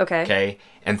article. Okay. Okay.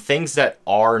 And things that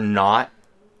are not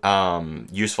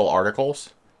useful articles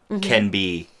can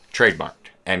be trademarked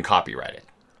and copyrighted.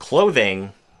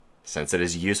 Clothing, since it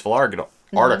is a useful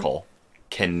article,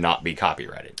 cannot be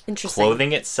copyrighted. Interesting.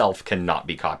 Clothing itself cannot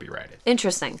be copyrighted.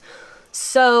 Interesting.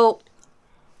 So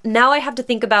now I have to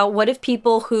think about what if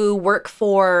people who work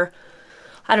for,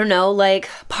 I don't know, like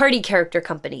party character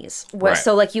companies. Right.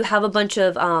 So like you have a bunch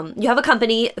of, you have a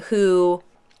company who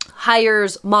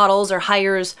hires models or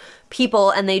hires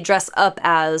people and they dress up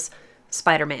as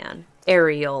Spider-Man,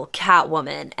 Ariel,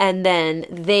 Catwoman, and then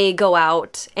they go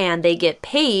out and they get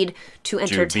paid to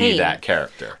entertain. To be that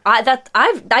character.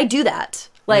 I do that.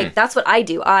 Like, that's what I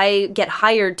do. I get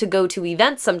hired to go to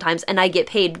events sometimes, and I get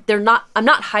paid. I'm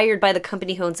not hired by the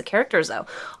company who owns the characters, though.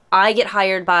 I get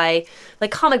hired by,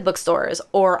 like, comic book stores,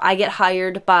 or I get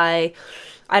hired by,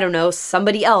 I don't know,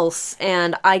 somebody else,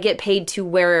 and I get paid to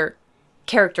wear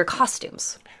character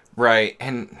costumes. Right,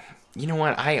 and you know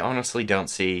what? I honestly don't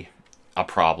see a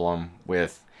problem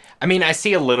with... I mean, I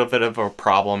see a little bit of a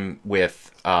problem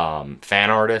with fan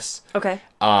artists. Okay.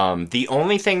 The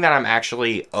only thing that I'm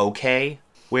actually okay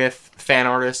with fan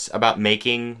artists about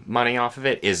making money off of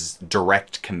it is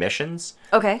direct commissions.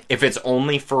 Okay. If it's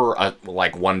only for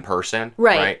like one person,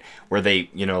 right? Where they,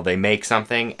 they make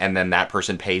something and then that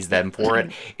person pays them for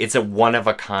it. It's a one of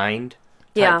a kind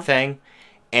type thing.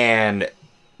 And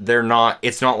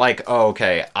it's not like, oh,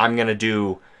 okay, I'm going to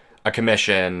do a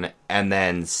commission and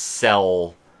then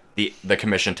sell the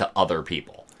commission to other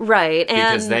people. Right.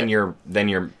 Because then you're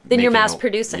mass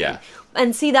producing. Yeah.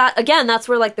 And see that, again, that's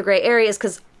where, like, the gray area is,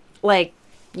 because, like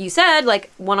you said, like,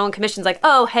 one-on-one commissions, like,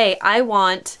 oh, hey, I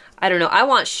want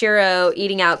Shiro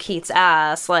eating out Keith's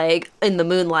ass, like, in the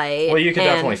moonlight. Well, you could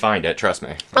definitely find it, trust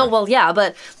me. Oh, well, yeah,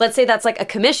 but let's say that's, like, a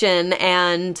commission,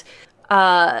 and,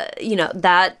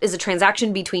 that is a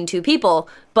transaction between two people,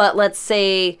 but let's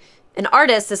say an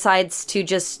artist decides to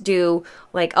just do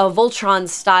like a Voltron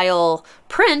style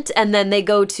print, and then they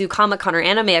go to Comic-Con or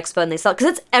Anime Expo and they sell it,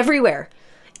 because it's everywhere.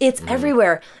 It's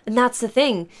everywhere. And that's the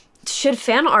thing. Should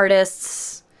fan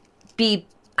artists be,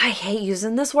 I hate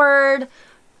using this word,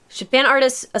 should fan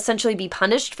artists essentially be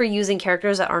punished for using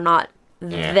characters that are not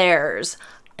theirs?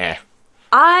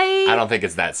 I don't think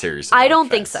it's that serious. I don't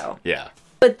think so. Yeah.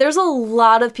 But there's a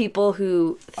lot of people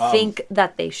who think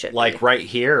that they should like be. Right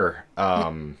here,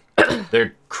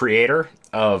 the creator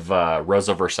of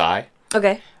Rosa Versailles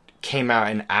came out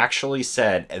and actually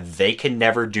said they can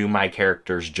never do my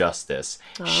characters justice.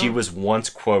 She was once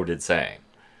quoted saying.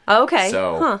 Okay.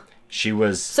 So she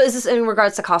was. So is this in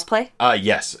regards to cosplay?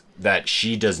 Yes, that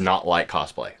she does not like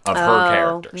cosplay of her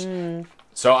characters.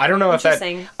 So I don't know if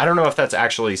that's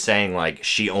actually saying like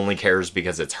she only cares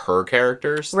because it's her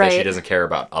characters, that she doesn't care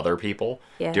about other people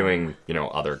doing,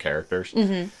 other characters.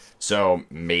 So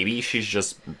maybe she's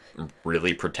just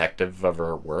really protective of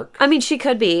her work. I mean, she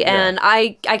could be, and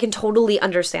I can totally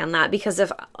understand that, because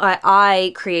if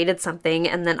I created something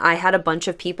and then I had a bunch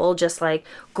of people just like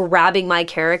grabbing my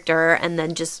character and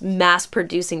then just mass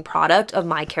producing product of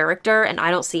my character, and I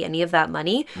don't see any of that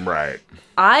money, right?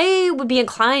 I would be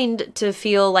inclined to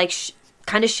feel like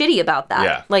kind of shitty about that.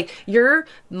 Yeah. Like, you're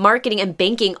marketing and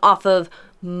banking off of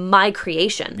my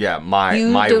creation. Yeah, my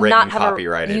written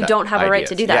copyrighted you don't have a right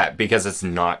to do that. Yeah, because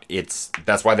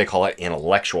that's why they call it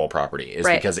intellectual property, is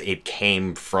because it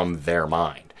came from their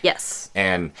mind. Yes.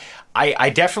 And I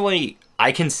definitely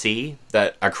can see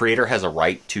that a creator has a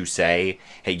right to say,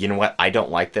 hey, you know what, I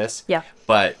don't like this. Yeah.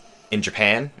 But in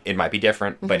Japan, it might be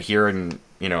different. But here in,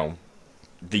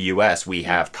 the US, we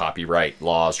have copyright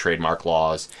laws, trademark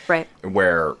laws. Right.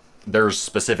 Where there's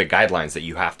specific guidelines that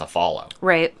you have to follow.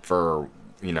 Right. For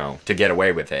to get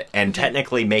away with it. And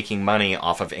technically making money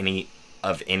off of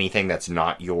anything that's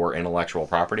not your intellectual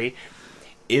property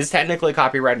is technically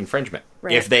copyright infringement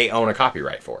if they own a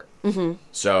copyright for it.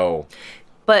 So,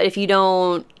 but if you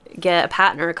don't get a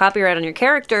patent or a copyright on your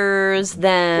characters,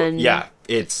 then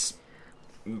it's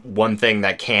one thing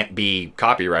that can't be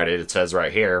copyrighted. It says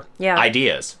right here,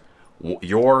 ideas.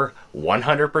 Your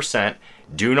 100%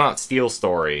 do not steal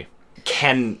story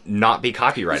can not be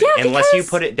copyrighted unless you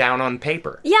put it down on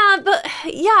paper.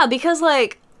 Because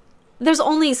like there's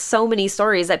only so many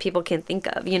stories that people can think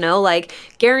of, like,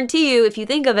 guarantee you if you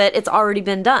think of it, it's already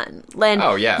been done.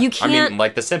 And you can't, I mean,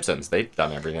 like The Simpsons, they've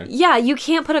done everything. Yeah, you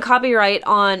can't put a copyright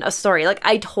on a story. Like,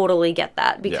 I totally get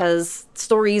that, because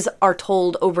stories are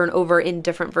told over and over in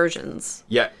different versions.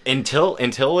 Yeah, until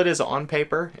it is on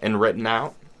paper and written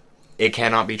out, it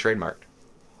cannot be trademarked.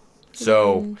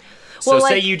 So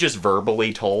say you just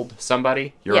verbally told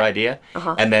somebody your idea,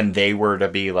 and then they were to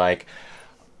be like,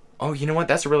 oh, you know what,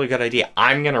 that's a really good idea,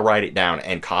 I'm going to write it down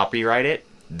and copyright it,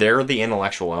 they're the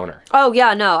intellectual owner. Oh,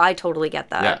 yeah, no, I totally get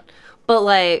that. Yeah. But,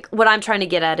 like, what I'm trying to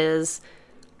get at is,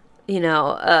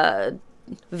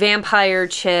 vampire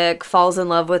chick falls in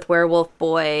love with werewolf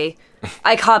boy,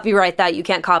 I copyright that, you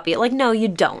can't copy it. Like, no, you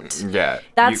don't. Yeah.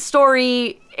 That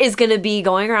story is going to be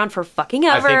going around for fucking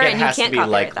ever, and you can't copyright that. I think it has to be,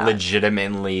 like,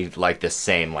 legitimately, like, the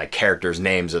same. Like, characters'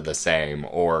 names are the same,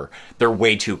 or they're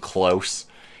way too close,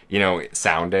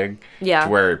 sounding. Yeah. To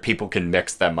where people can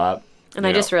mix them up. And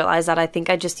I just realized that I think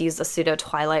I just used a pseudo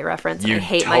Twilight reference. You I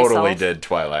hate totally myself. Did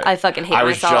Twilight. I fucking hate myself. I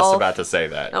was just about to say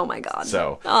that. Oh my god.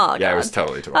 So, God. It was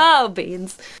totally Twilight. Oh,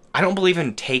 beans. I don't believe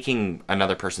in taking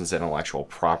another person's intellectual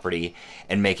property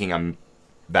and making a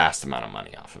vast amount of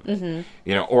money off of it.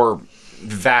 Or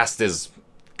vast is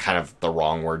kind of the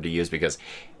wrong word to use, because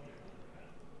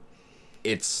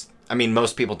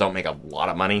most people don't make a lot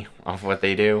of money off of what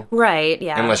they do. Right,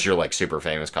 yeah. Unless you're, like, super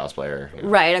famous cosplayer.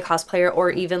 Right, a cosplayer,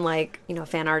 or even, like,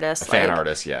 fan artist. Fan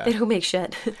artist, yeah. They don't make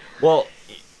shit. Well,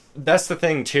 that's the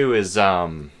thing, too, is,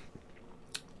 the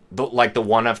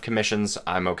one-off commissions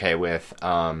I'm okay with.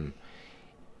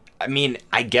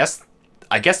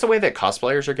 I guess the way that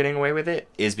cosplayers are getting away with it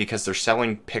is because they're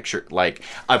selling picture, like,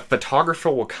 a photographer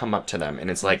will come up to them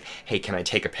and it's like, hey, can I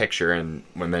take a picture? And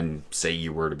then say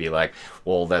you were to be like,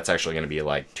 well, that's actually going to be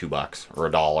like $2 or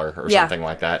 $1 or something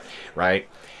like that, right?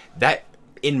 That,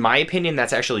 in my opinion,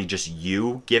 that's actually just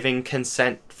you giving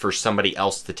consent for somebody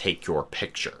else to take your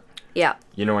picture. Yeah.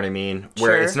 You know what I mean?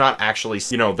 Where it's not actually,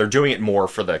 they're doing it more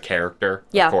for the character,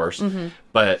 of course.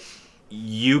 But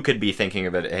you could be thinking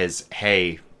of it as,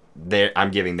 hey,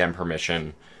 I'm giving them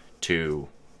permission to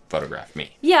photograph me.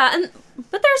 Yeah,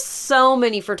 but there's so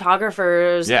many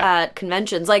photographers at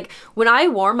conventions. Like, when I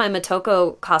wore my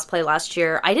Motoko cosplay last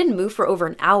year, I didn't move for over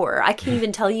an hour. I can't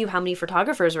even tell you how many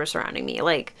photographers were surrounding me.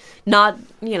 Like, not,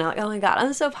 like, oh my god,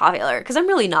 I'm so popular. Because I'm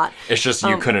really not. It's just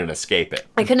you couldn't escape it.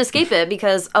 I couldn't escape it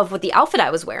because of what the outfit I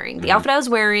was wearing. The outfit I was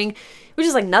wearing, which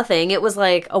is like nothing. It was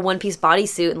like a one-piece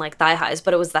bodysuit and like thigh highs,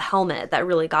 but it was the helmet that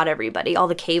really got everybody. All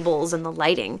the cables and the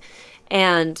lighting.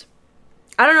 And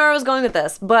I don't know where I was going with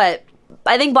this, but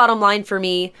I think bottom line for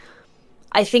me,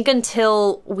 I think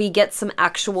until we get some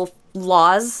actual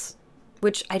laws,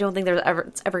 which I don't think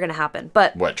it's ever going to happen.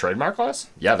 But what, trademark laws?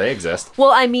 Yeah, they exist.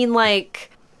 Well, I mean,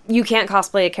 like, you can't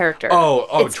cosplay a character.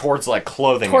 It's towards like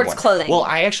clothing. Towards clothing. Well,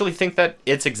 I actually think that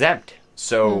it's exempt,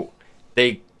 so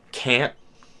they can't.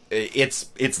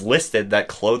 It's listed that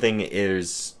clothing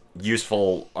is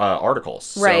useful articles,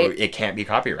 so it can't be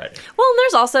copyrighted. Well, and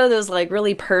there's also those like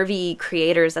really pervy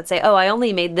creators that say, oh, I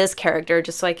only made this character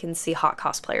just so I can see hot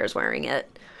cosplayers wearing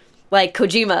it, like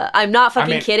Kojima. I'm not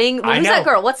fucking kidding. Who's that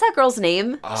girl? What's that girl's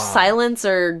name? Silence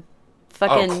or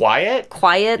fucking Quiet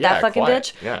that fucking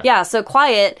Quiet. bitch. Yeah, so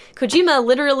Quiet, Kojima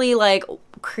literally like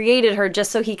created her just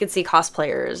so he could see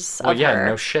cosplayers of her.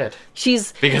 No shit.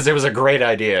 She's because it was a great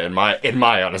idea in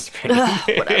my honest opinion.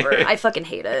 Whatever. I fucking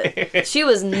hate it. She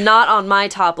was not on my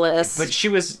top list. But she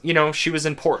was, she was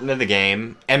important to the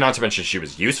game, and not to mention she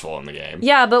was useful in the game.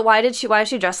 Yeah, but why is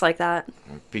she dressed like that?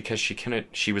 Because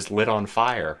she was lit on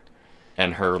fire,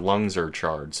 and her lungs are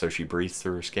charred, so she breathes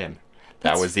through her skin.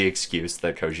 That was the excuse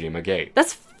that Kojima gave.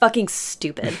 That's fucking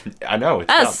stupid. I know.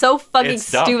 That's so fucking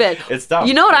stupid. It's dumb.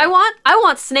 You know what I want? I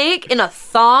want Snake in a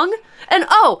thong. And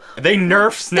they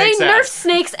nerfed Snake's ass. They nerfed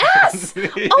Snake's ass.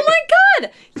 Oh my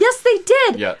god. Yes, they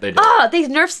did. Yeah, they did. They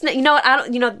nerfed Snake. You know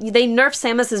what? They nerfed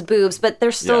Samus's boobs, but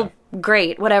they're still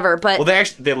great. Whatever. But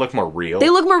they look more real.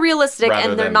 They look more realistic,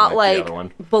 and they're not like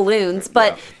balloons.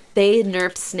 But they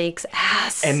nerfed Snake's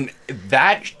ass. And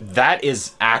that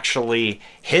is actually,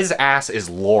 his ass is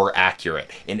lore accurate.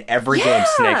 In every game,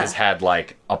 Snake has had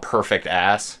like a perfect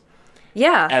ass.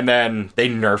 Yeah. And then they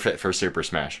nerf it for Super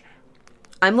Smash.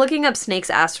 I'm looking up Snake's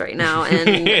ass right now,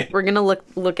 and we're gonna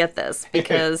look at this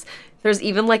because there's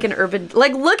even like an urban,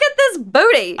 like, look at this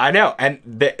booty. I know, and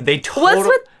they totally. What's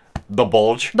with the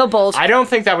bulge? The bulge. I don't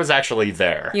think that was actually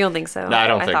there. You don't think so? No, I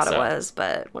don't think so. I thought it was,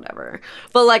 but whatever.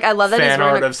 But like, I love that fan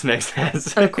art of Snake's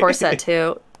ass. A corset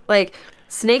too. Like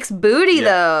Snake's booty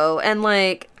though, and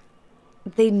like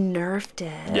they nerfed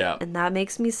it. Yeah, and that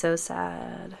makes me so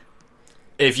sad.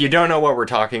 If you don't know what we're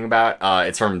talking about,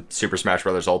 it's from Super Smash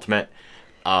Bros. Ultimate.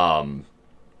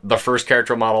 The first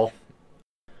character model,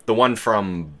 the one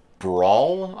from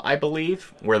Brawl, I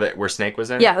believe, where Snake was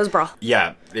in. Yeah, it was Brawl.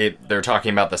 Yeah, they're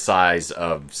talking about the size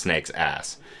of Snake's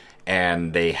ass,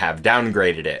 and they have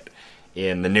downgraded it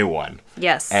in the new one.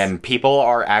 Yes. And people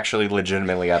are actually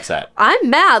legitimately upset. I'm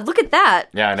mad. Look at that.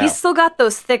 Yeah, I know. He's still got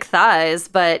those thick thighs,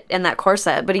 and that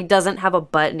corset, but he doesn't have a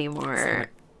butt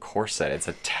anymore. Corset. It's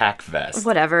a tack vest.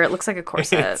 Whatever. It looks like a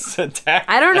corset. It's a tack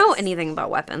I don't know anything about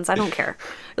weapons. I don't care.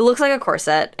 It looks like a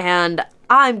corset, and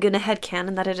I'm gonna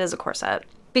headcanon that it is a corset.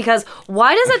 Because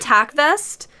why does a tack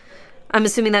vest, I'm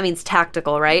assuming that means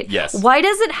tactical, right? Yes. Why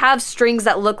does it have strings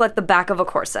that look like the back of a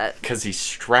corset? Because he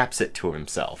straps it to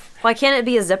himself. Why can't it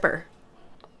be a zipper?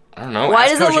 I don't know. Why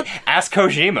does it look... Ask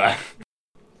Kojima.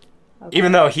 Okay.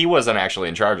 Even though he wasn't actually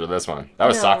in charge of this one. That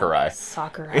was Sakurai.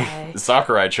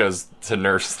 Sakurai chose to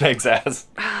nerf Snake's ass.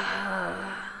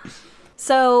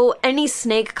 So, any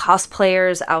Snake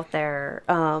cosplayers out there,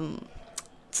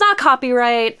 it's not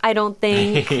copyright, I don't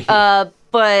think,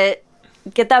 but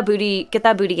get that booty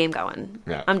game going.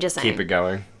 Yeah. I'm just saying. Keep it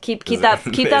going. Keep that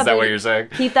Is that what you're saying?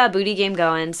 Keep that booty game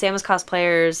going. Samus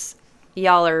cosplayers,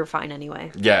 y'all are fine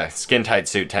anyway. Yeah, skin tight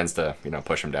suit tends to,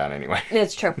 push them down anyway.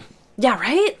 It's true. Yeah,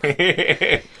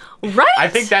 right? Right? I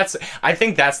think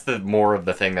that's the more of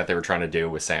the thing that they were trying to do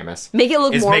with Samus. Make it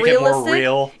look more realistic. It more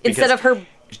real. Instead of her...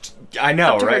 I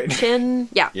know, right? Her chin.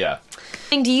 Yeah. Yeah.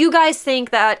 Do you guys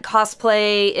think that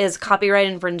cosplay is copyright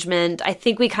infringement? I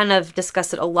think we kind of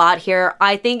discussed it a lot here.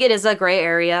 I think it is a gray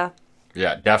area.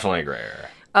 Yeah, definitely a gray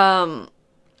area.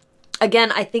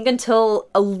 Again, I think until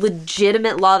a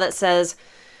legitimate law that says...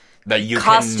 that you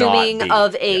costuming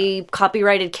of a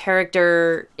copyrighted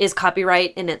character is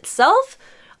copyright in itself.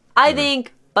 I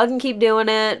think fucking keep doing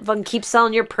it. Fucking keep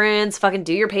selling your prints. Fucking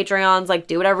do your Patreons. Like,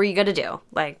 do whatever you gotta do.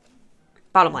 Like,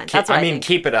 bottom line. That's what I think.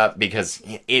 Keep it up because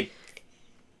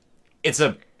it's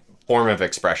a form of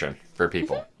expression for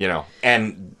people,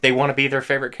 and they want to be their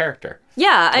favorite character.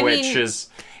 Yeah, which is,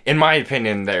 in my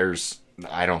opinion, there's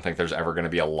I don't think there's ever going to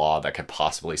be a law that could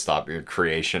possibly stop your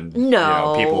creation.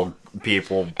 No.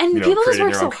 People and people just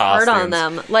work so hard on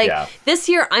them. Like, Yeah. this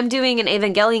year I'm doing an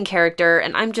Evangelion character,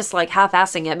 and I'm just, like,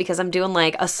 half-assing it because I'm doing,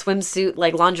 like, a swimsuit,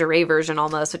 like, lingerie version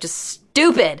almost, which is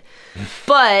stupid.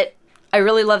 But I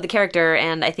really love the character,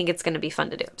 and I think it's going to be fun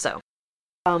to do. So,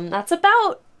 that's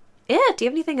about it. Do you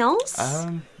have anything else?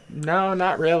 No,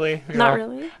 not really. Not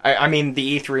really? I mean,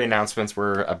 the E3 announcements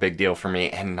were a big deal for me,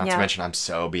 and not Yeah. to mention I'm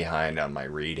so behind on my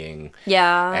reading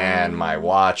Yeah. and my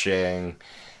watching.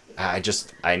 I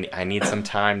need some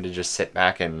time to just sit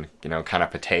back and, kind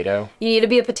of potato. You need to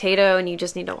be a potato, and you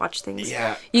just need to watch things.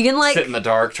 Yeah. You can, like... Sit in the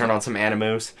dark, turn on some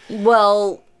animus.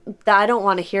 Well, I don't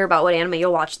want to hear about what anime.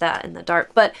 You'll watch that in the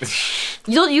dark. But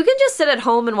you can just sit at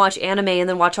home and watch anime and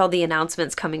then watch all the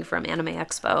announcements coming from Anime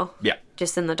Expo. Yeah.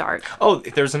 Just in the dark. Oh,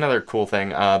 there's another cool thing.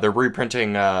 They're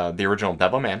reprinting the original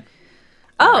Devilman.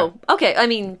 Oh, okay. I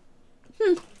mean,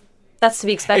 that's to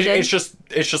be expected. It's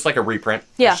just like a reprint.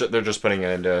 Yeah. They're just putting it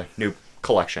into a new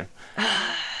collection.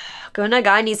 Go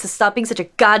Nagai needs to stop being such a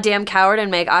goddamn coward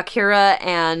and make Akira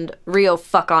and Rio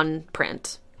fuck on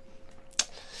print.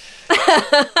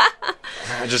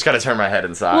 I just gotta turn my head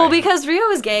inside. Well, because Rio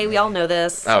is gay, we all know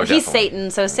this. Oh, he's definitely.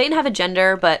 Satan, so Satan have a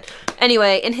gender, but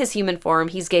anyway, in his human form,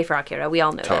 he's gay for Akira. We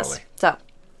all know Totally. this.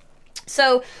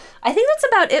 So I think that's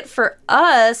about it for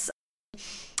us.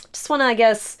 Just want to, I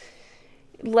guess,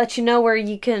 let you know where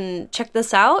you can check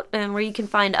this out and where you can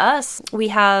find us. We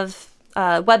have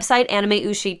a website,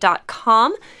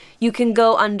 animeushi.com. You can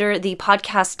go under the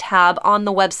podcast tab on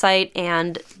the website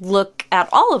and look at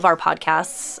all of our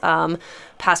podcasts,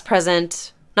 past,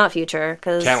 present, not future.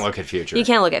 Cause Can't look at future. You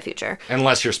can't look at future.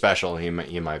 Unless you're special, you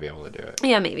might be able to do it.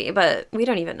 Yeah, maybe, but we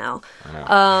don't even know.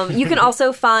 I know. You can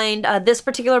also find this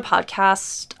particular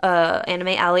podcast, Anime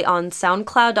Alley, on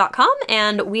SoundCloud.com,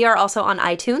 and we are also on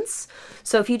iTunes.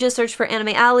 So if you just search for Anime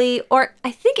Alley, or I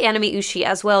think Anime Ushi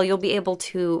as well, you'll be able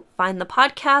to find the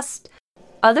podcast.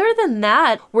 Other than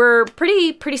that, we're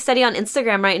pretty steady on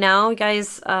Instagram right now. You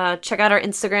guys, check out our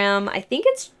Instagram. I think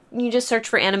you just search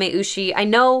for Anime Ushi. I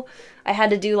know I had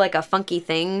to do like a funky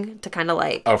thing to kind of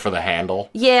like... Oh, for the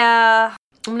handle? Yeah,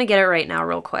 I'm gonna get it right now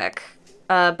real quick.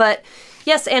 But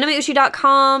yes,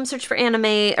 animeushi.com, search for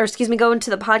anime, go into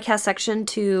the podcast section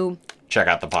to... Check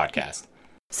out the podcast.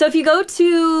 So if you go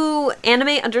to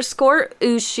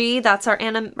anime_ushi, that's our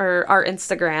our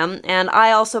Instagram, and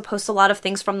I also post a lot of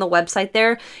things from the website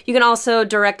there. You can also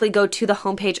directly go to the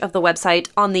homepage of the website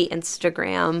on the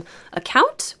Instagram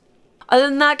account. Other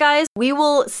than that, guys, we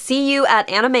will see you at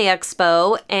Anime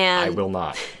Expo, and... I will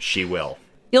not. She will.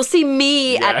 You'll see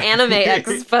me at Anime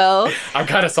Expo. I'm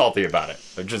kind of salty about it.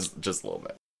 Just a little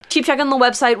bit. Keep checking the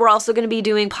website. We're also going to be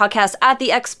doing podcasts at the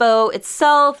expo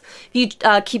itself. If you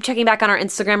keep checking back on our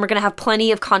Instagram, we're going to have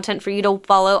plenty of content for you to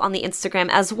follow on the Instagram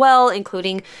as well,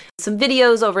 including some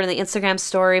videos over in the Instagram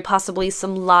story, possibly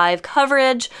some live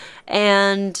coverage.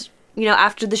 And,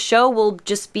 after the show, we'll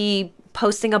just be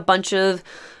posting a bunch of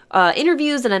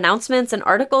interviews and announcements and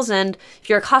articles. And if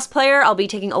you're a cosplayer, I'll be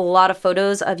taking a lot of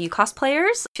photos of you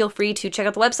cosplayers. Feel free to check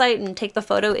out the website and take the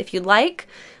photo if you'd like.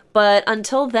 But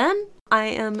until then, I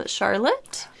am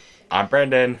Charlotte. I'm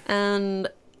Brendan. And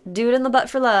dude in the butt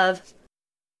for love.